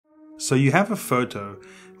So you have a photo,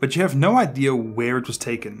 but you have no idea where it was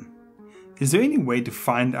taken. Is there any way to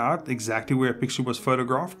find out exactly where a picture was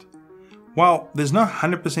photographed? While there's no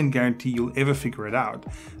 100% guarantee you'll ever figure it out,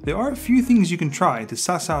 there are a few things you can try to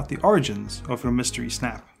suss out the origins of your mystery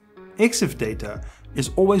snap. Exif Data is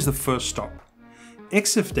always the first stop.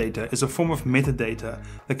 Exif Data is a form of metadata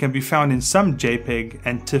that can be found in some JPEG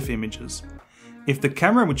and TIFF images. If the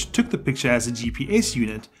camera which took the picture has a GPS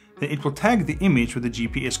unit, then it will tag the image with the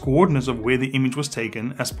GPS coordinates of where the image was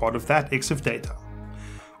taken as part of that Exif Data.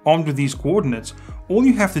 Armed with these coordinates, all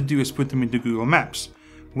you have to do is put them into Google Maps,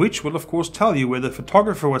 which will of course tell you where the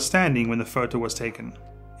photographer was standing when the photo was taken.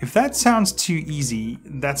 If that sounds too easy,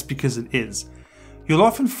 that's because it is. You'll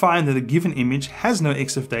often find that a given image has no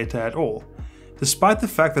Exif Data at all. Despite the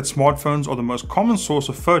fact that smartphones are the most common source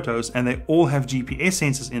of photos and they all have GPS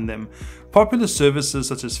sensors in them, popular services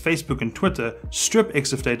such as Facebook and Twitter strip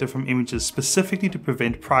Exif Data from images specifically to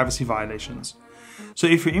prevent privacy violations. So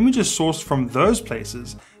if your image is sourced from those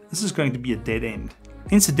places, this is going to be a dead end.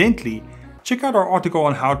 Incidentally, check out our article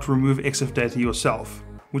on how to remove Exif Data yourself,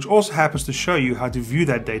 which also happens to show you how to view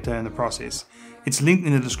that data in the process. It's linked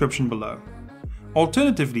in the description below.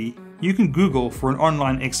 Alternatively, you can Google for an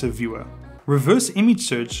online Exif viewer. Reverse image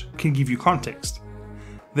search can give you context.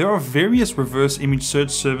 There are various reverse image search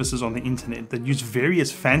services on the internet that use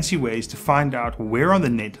various fancy ways to find out where on the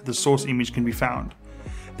net the source image can be found.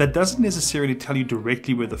 That doesn't necessarily tell you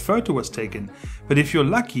directly where the photo was taken, but if you're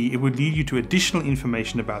lucky, it would lead you to additional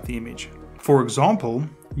information about the image. For example,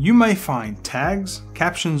 you may find tags,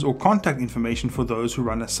 captions, or contact information for those who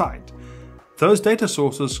run a site. Those data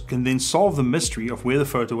sources can then solve the mystery of where the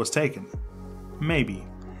photo was taken. Maybe.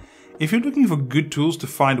 If you're looking for good tools to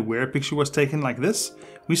find where a picture was taken like this,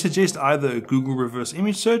 we suggest either a Google reverse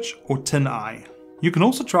image search or TinEye. You can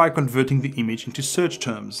also try converting the image into search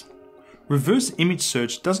terms. Reverse image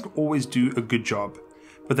search doesn't always do a good job,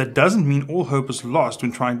 but that doesn't mean all hope is lost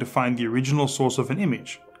when trying to find the original source of an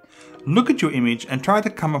image. Look at your image and try to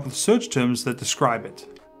come up with search terms that describe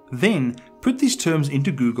it. Then, put these terms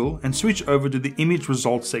into Google and switch over to the image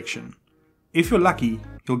results section. If you're lucky,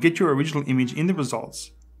 you'll get your original image in the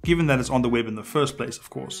results, given that it's on the web in the first place, of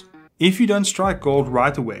course. If you don't strike gold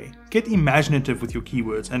right away, get imaginative with your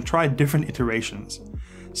keywords and try different iterations.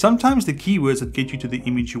 Sometimes the keywords that get you to the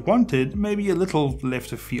image you wanted may be a little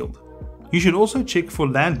left of field. You should also check for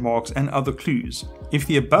landmarks and other clues. If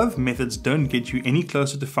the above methods don't get you any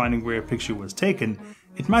closer to finding where a picture was taken,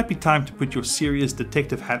 it might be time to put your serious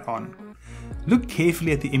detective hat on. Look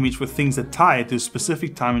carefully at the image for things that tie it to a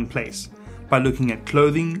specific time and place, by looking at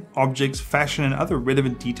clothing, objects, fashion, and other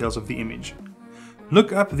relevant details of the image.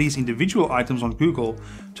 Look up these individual items on Google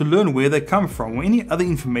to learn where they come from or any other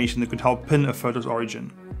information that could help pin a photo's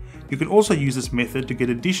origin. You can also use this method to get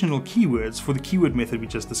additional keywords for the keyword method we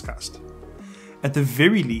just discussed. At the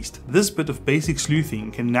very least, this bit of basic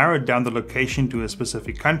sleuthing can narrow down the location to a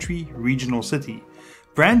specific country, region, or city.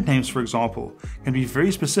 Brand names, for example, can be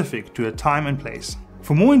very specific to a time and place.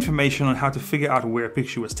 For more information on how to figure out where a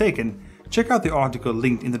picture was taken, check out the article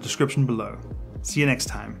linked in the description below. See you next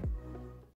time.